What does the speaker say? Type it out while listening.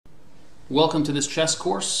Welcome to this chess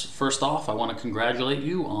course. First off, I want to congratulate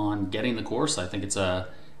you on getting the course. I think it's a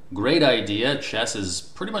great idea. Chess is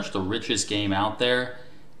pretty much the richest game out there,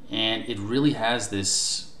 and it really has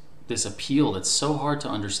this appeal that's so hard to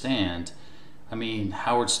understand. I mean,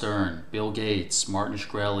 Howard Stern, Bill Gates, Martin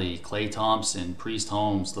Shkreli, Clay Thompson, Priest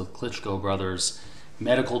Holmes, the Klitschko brothers,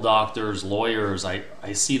 medical doctors, lawyers,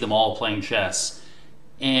 I see them all playing chess.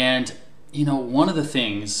 And you know, one of the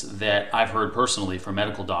things that I've heard personally from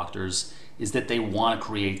medical doctors is that they want to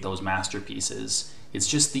create those masterpieces. It's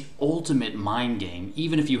just the ultimate mind game.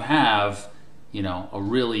 Even if you have, you know, a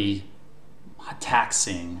really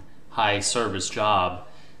taxing, high service job,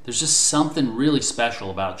 there's just something really special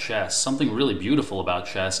about chess, something really beautiful about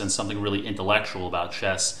chess, and something really intellectual about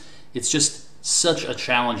chess. It's just such a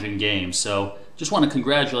challenging game. So just want to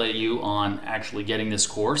congratulate you on actually getting this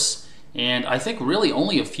course. And I think really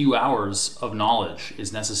only a few hours of knowledge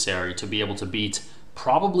is necessary to be able to beat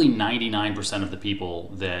probably 99% of the people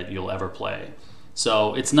that you'll ever play.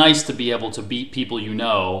 So it's nice to be able to beat people you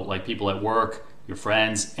know, like people at work, your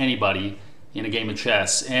friends, anybody in a game of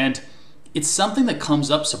chess. And it's something that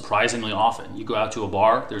comes up surprisingly often. You go out to a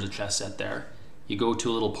bar, there's a chess set there. You go to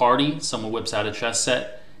a little party, someone whips out a chess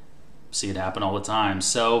set. See it happen all the time.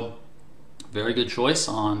 So very good choice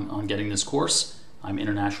on getting this course. I'm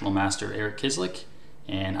International Master Eric Kislik,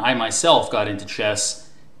 and I myself got into chess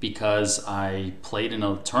because I played in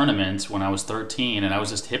a tournament when I was 13 and I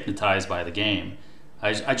was just hypnotized by the game.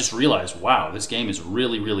 I just realized, wow, this game is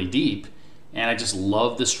really, really deep, and I just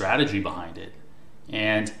love the strategy behind it.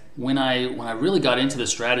 And when I really got into the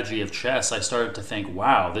strategy of chess, I started to think,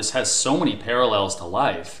 wow, this has so many parallels to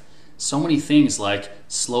life. So many things like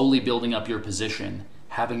slowly building up your position,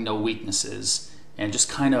 having no weaknesses, and just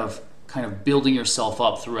kind of building yourself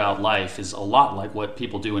up throughout life is a lot like what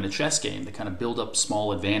people do in a chess game. They kind of build up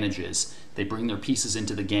small advantages. They bring their pieces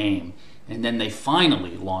into the game, and then they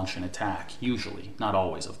finally launch an attack, usually. Not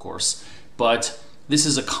always, of course. But this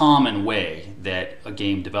is a common way that a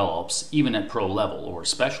game develops, even at pro level, or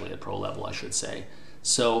especially at pro level, I should say.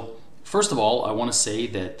 So, first of all, I want to say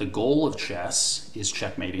that the goal of chess is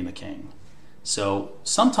checkmating the king. So,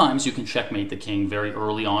 sometimes you can checkmate the king very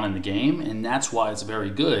early on in the game, and that's why it's very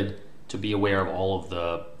good to be aware of all of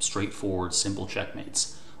the straightforward, simple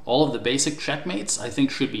checkmates. All of the basic checkmates, I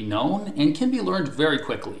think, should be known and can be learned very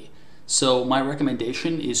quickly. So my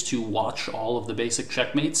recommendation is to watch all of the basic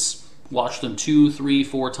checkmates. Watch them 2, 3,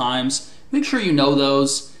 4 times. Make sure you know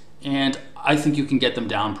those, and I think you can get them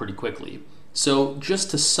down pretty quickly. So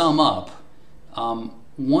just to sum up,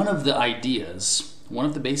 one of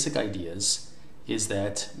the basic ideas is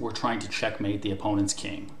that we're trying to checkmate the opponent's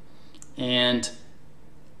king. And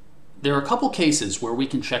there are a couple cases where we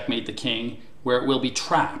can checkmate the king where it will be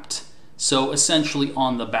trapped. So essentially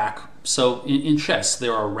on the back. So in chess,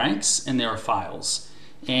 there are ranks and there are files.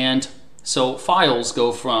 And so files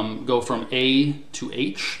go from A to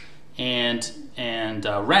H, and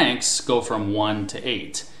ranks go from 1 to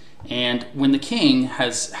 8. And when the king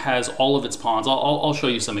has all of its pawns, I'll show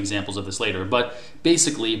you some examples of this later, but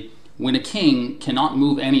basically when a king cannot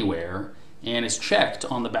move anywhere and is checked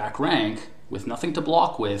on the back rank with nothing to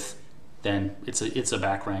block with, then it's a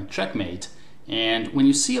back rank checkmate. And when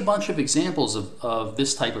you see a bunch of examples of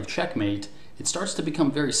this type of checkmate, it starts to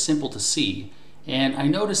become very simple to see. And I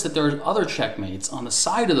noticed that there are other checkmates on the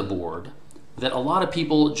side of the board that a lot of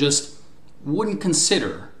people just wouldn't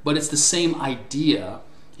consider, but it's the same idea,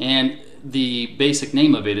 and the basic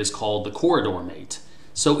name of it is called the corridor mate.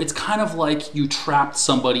 So it's kind of like you trapped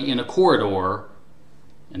somebody in a corridor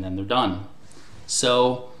and then they're done.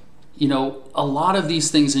 So you know, a lot of these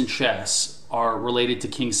things in chess are related to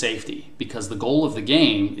king safety because the goal of the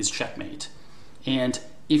game is checkmate. And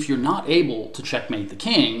if you're not able to checkmate the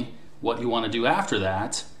king, what you want to do after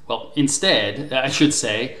that, well, instead, I should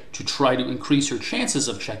say, to try to increase your chances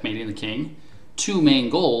of checkmating the king, 2 main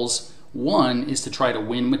goals. One is to try to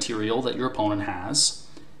win material that your opponent has.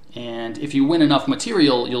 And if you win enough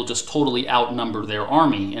material, you'll just totally outnumber their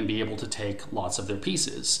army and be able to take lots of their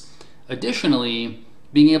pieces. Additionally,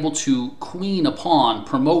 being able to queen a pawn,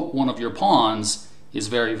 promote one of your pawns, is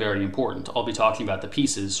very, very important. I'll be talking about the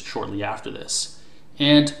pieces shortly after this.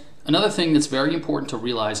 And another thing that's very important to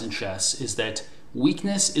realize in chess is that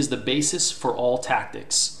weakness is the basis for all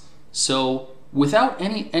tactics. So without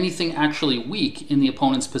anything actually weak in the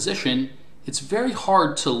opponent's position, it's very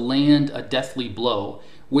hard to land a deathly blow.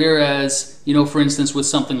 Whereas, you know, for instance, with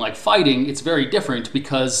something like fighting, it's very different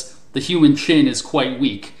because the human chin is quite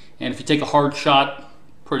weak. And if you take a hard shot,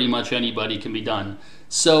 pretty much anybody can be done.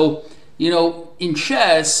 So, you know, in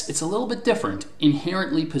chess, it's a little bit different.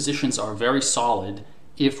 Inherently, positions are very solid,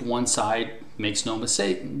 if one side makes no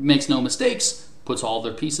mistakes, puts all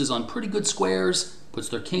their pieces on pretty good squares, puts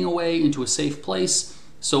their king away into a safe place.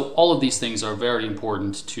 So all of these things are very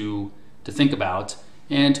important to think about.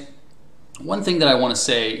 And one thing that I want to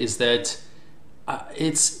say is that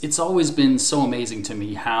it's always been so amazing to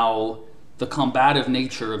me how the combative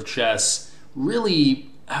nature of chess really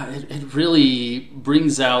it really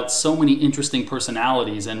brings out so many interesting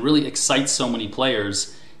personalities and really excites so many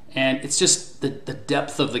players. And it's just the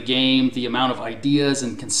depth of the game, the amount of ideas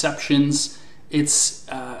and conceptions. It's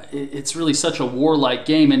really such a warlike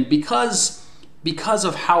game, and because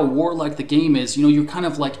of how warlike the game is, you're kind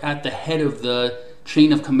of like at the head of the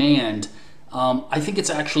chain of command. I think it's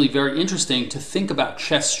actually very interesting to think about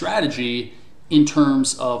chess strategy in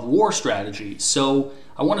terms of war strategy. So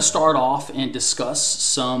I want to start off and discuss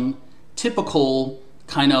some typical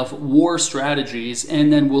kind of war strategies,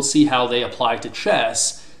 and then we'll see how they apply to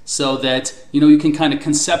chess, so that you can kind of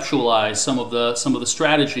conceptualize some of the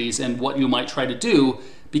strategies and what you might try to do,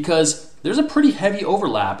 because there's a pretty heavy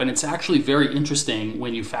overlap, and it's actually very interesting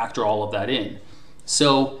when you factor all of that in.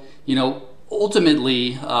 So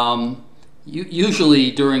ultimately,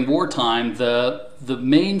 usually during wartime, the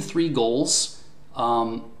main three goals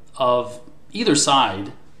of either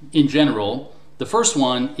side in general, the first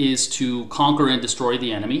one is to conquer and destroy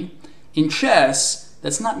the enemy. In chess,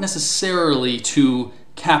 that's not necessarily to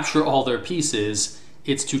capture all their pieces,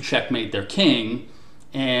 it's to checkmate their king.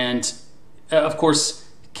 And of course,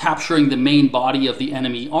 capturing the main body of the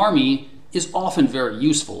enemy army is often very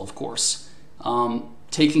useful, of course.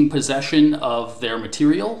 Taking possession of their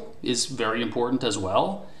material is very important as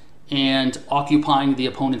well, and occupying the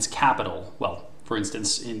opponent's capital, well, for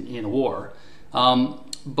instance, in a war.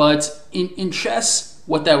 But in chess,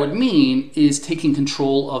 what that would mean is taking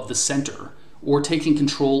control of the center, or taking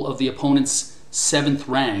control of the opponent's 7th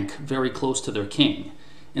rank very close to their king.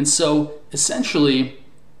 And so essentially,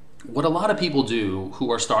 what a lot of people do who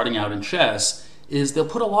are starting out in chess is they'll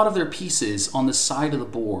put a lot of their pieces on the side of the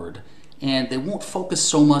board, and they won't focus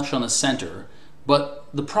so much on the center. But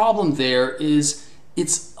the problem there is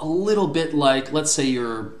it's a little bit like, let's say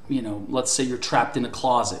you're trapped in a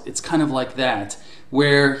closet. It's kind of like that,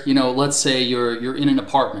 where let's say you're in an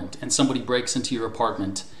apartment and somebody breaks into your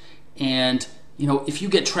apartment, and if you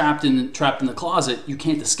get trapped in the closet, you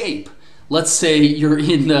can't escape. Let's say you're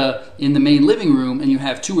in the main living room and you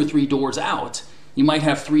have 2 or 3 doors out. You might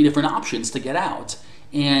have 3 different options to get out,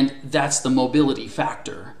 and that's the mobility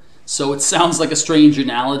factor. So it sounds like a strange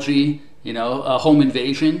analogy, a home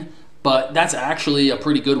invasion, but that's actually a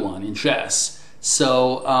pretty good one in chess.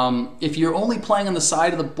 So if you're only playing on the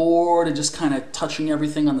side of the board and just kind of touching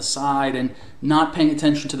everything on the side and not paying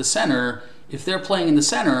attention to the center, if they're playing in the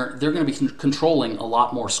center, they're going to be controlling a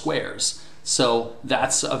lot more squares. So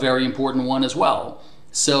that's a very important one as well.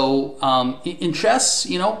 So in chess,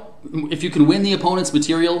 if you can win the opponent's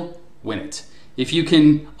material, win it. If you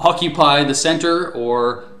can occupy the center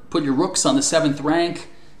or put your rooks on the 7th rank,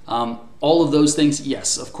 all of those things,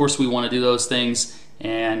 yes, of course we want to do those things.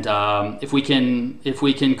 And if we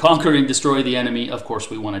can conquer and destroy the enemy, of course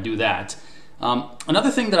we want to do that.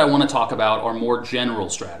 Another thing that I want to talk about are more general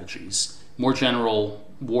strategies, more general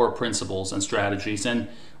war principles and strategies. And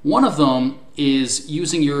one of them is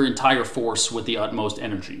using your entire force with the utmost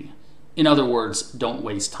energy. In other words, don't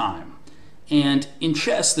waste time. And in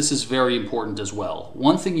chess, this is very important as well.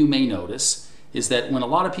 One thing you may notice is that when a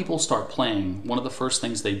lot of people start playing, one of the first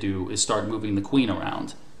things they do is start moving the queen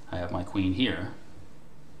around. I have my queen here.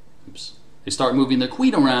 Oops. They start moving the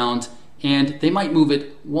queen around, and they might move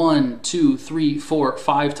it 1, 2, 3, 4,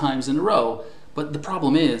 5 times in a row. But the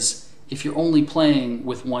problem is, if you're only playing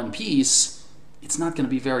with one piece, it's not going to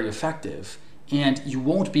be very effective, and you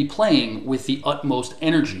won't be playing with the utmost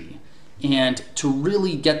energy. And to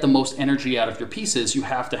really get the most energy out of your pieces, you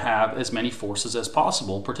have to have as many forces as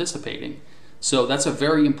possible participating. So that's a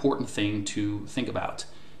very important thing to think about.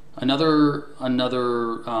 Another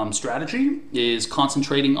strategy is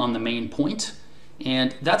concentrating on the main point,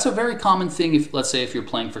 and that's a very common thing. If, let's say, if you're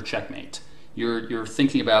playing for checkmate, you're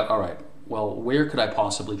thinking about, all right, well, where could I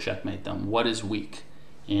possibly checkmate them? What is weak?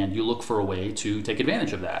 And you look for a way to take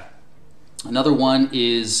advantage of that. Another one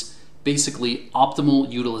is basically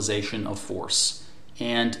optimal utilization of force,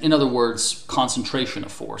 and in other words, concentration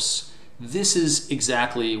of force. This is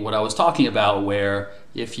exactly what I was talking about, where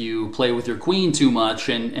if you play with your queen too much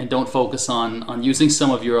and don't focus on using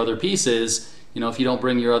some of your other pieces, if you don't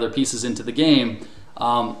bring your other pieces into the game,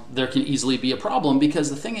 there can easily be a problem, because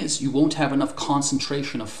the thing is, you won't have enough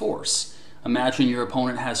concentration of force. Imagine your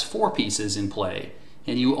opponent has 4 pieces in play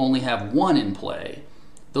and you only have 1 in play.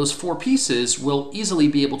 those 4 pieces will easily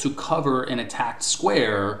be able to cover an attacked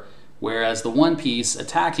square, whereas the one piece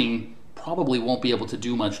attacking probably won't be able to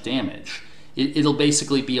do much damage. It'll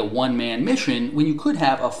basically be a one-man mission when you could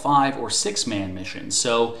have a 5 or 6-man mission.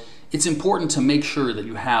 So it's important to make sure that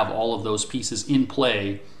you have all of those pieces in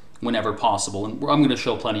play whenever possible. And I'm going to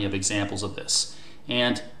show plenty of examples of this.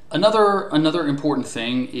 And another important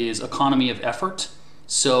thing is economy of effort.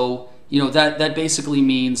 So that basically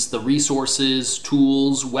means the resources,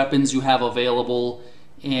 tools, weapons you have available,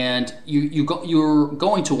 and you're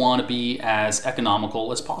going to want to be as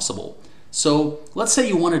economical as possible. So let's say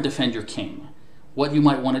you want to defend your king. What you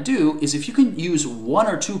might want to do is, if you can use 1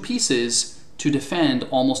 or 2 pieces to defend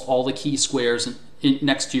almost all the key squares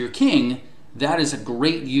next to your king, that is a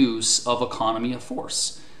great use of economy of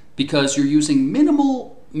force, because you're using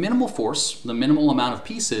minimal force, the minimal amount of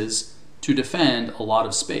pieces, to defend a lot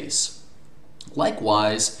of space.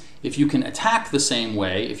 Likewise, if you can attack the same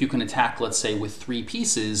way, if you can attack, let's say, with 3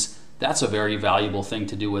 pieces, that's a very valuable thing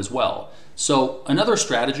to do as well. So another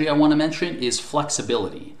strategy I want to mention is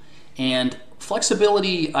flexibility. And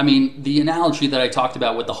flexibility, I mean, the analogy that I talked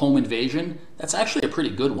about with the home invasion, that's actually a pretty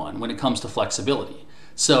good one when it comes to flexibility.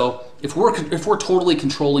 So if we're totally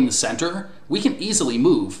controlling the center, we can easily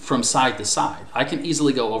move from side to side. I can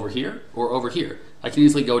easily go over here or over here. I can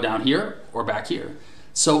easily go down here or back here.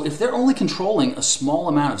 So if they're only controlling a small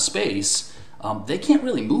amount of space, they can't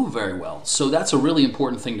really move very well. So that's a really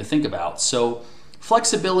important thing to think about. So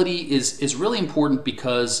flexibility is really important,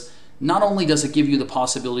 because not only does it give you the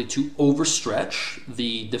possibility to overstretch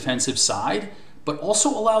the defensive side, but also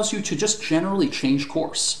allows you to just generally change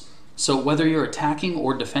course. So whether you're attacking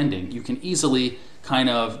or defending, you can easily kind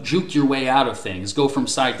of juke your way out of things, go from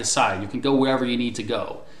side to side. You can go wherever you need to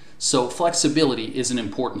go. So flexibility is an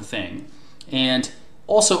important thing. And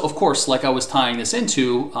also, of course, like I was tying this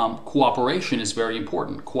into, cooperation is very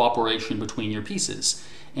important. Cooperation between your pieces.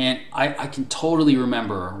 And I can totally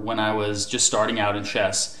remember when I was just starting out in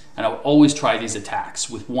chess, and I would always try these attacks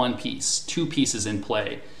with 1 piece, 2 pieces in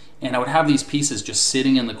play. And I would have these pieces just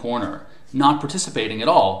sitting in the corner, not participating at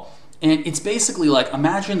all. And it's basically like,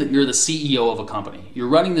 imagine that you're the CEO of a company. You're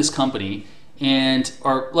running this company,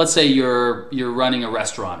 or let's say you're running a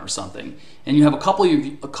restaurant or something, and you have a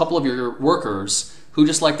couple of your workers who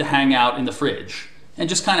just like to hang out in the fridge and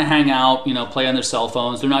just kind of hang out, play on their cell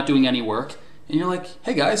phones. They're not doing any work. And you're like,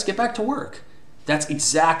 hey guys, get back to work. That's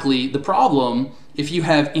exactly the problem if you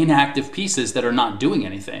have inactive pieces that are not doing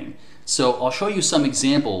anything. So I'll show you some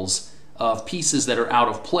examples of pieces that are out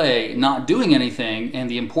of play, not doing anything, and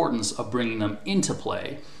the importance of bringing them into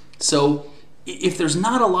play. So if there's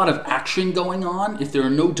not a lot of action going on, if there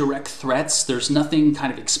are no direct threats, there's nothing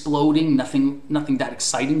kind of exploding, nothing that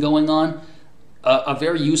exciting going on, a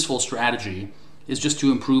very useful strategy is just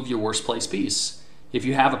to improve your worst placed piece. If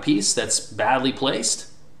you have a piece that's badly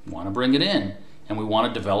placed, you want to bring it in. And we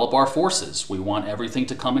want to develop our forces. We want everything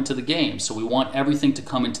to come into the game. So we want everything to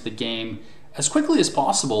come into the game as quickly as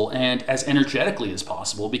possible and as energetically as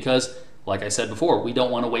possible, because, like I said before, we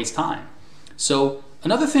don't want to waste time. So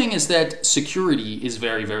another thing is that security is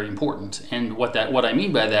very, very important. And what I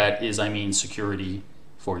mean by that is, I mean security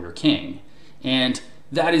for your king. And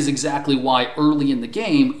that is exactly why early in the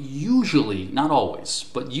game, usually, not always,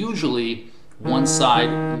 but usually one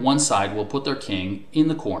side will put their king in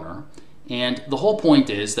the corner. And the whole point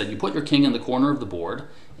is that you put your king in the corner of the board,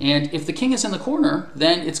 and if the king is in the corner,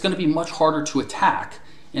 then it's going to be much harder to attack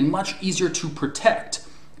and much easier to protect,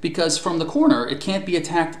 because from the corner it can't be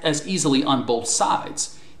attacked as easily on both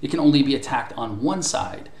sides. It can only be attacked on one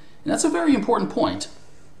side. And that's a very important point.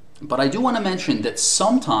 But I do want to mention that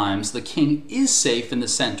sometimes the king is safe in the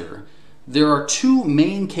center. There are 2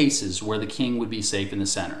 main cases where the king would be safe in the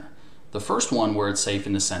center. The first one where it's safe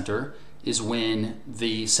in the center is when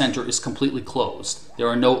the center is completely closed. There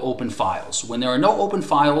are no open files. When there are no open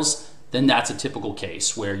files, then that's a typical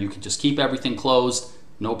case where you can just keep everything closed,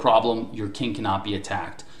 no problem, your king cannot be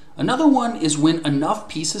attacked. Another one is when enough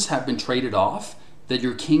pieces have been traded off that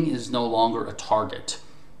your king is no longer a target.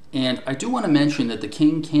 And I do want to mention that the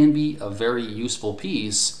king can be a very useful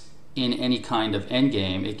piece in any kind of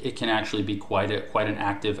endgame. It can actually be quite an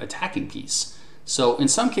active attacking piece. So in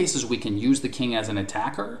some cases we can use the king as an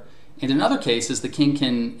attacker, and in other cases the king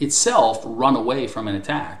can itself run away from an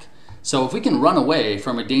attack. So if we can run away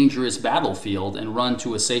from a dangerous battlefield and run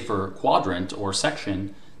to a safer quadrant or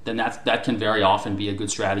section, then that can very often be a good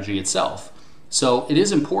strategy itself. So it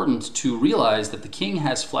is important to realize that the king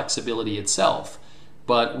has flexibility itself,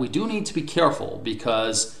 but we do need to be careful,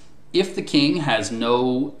 because if the king has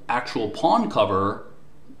no actual pawn cover,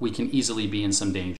 we can easily be in some danger.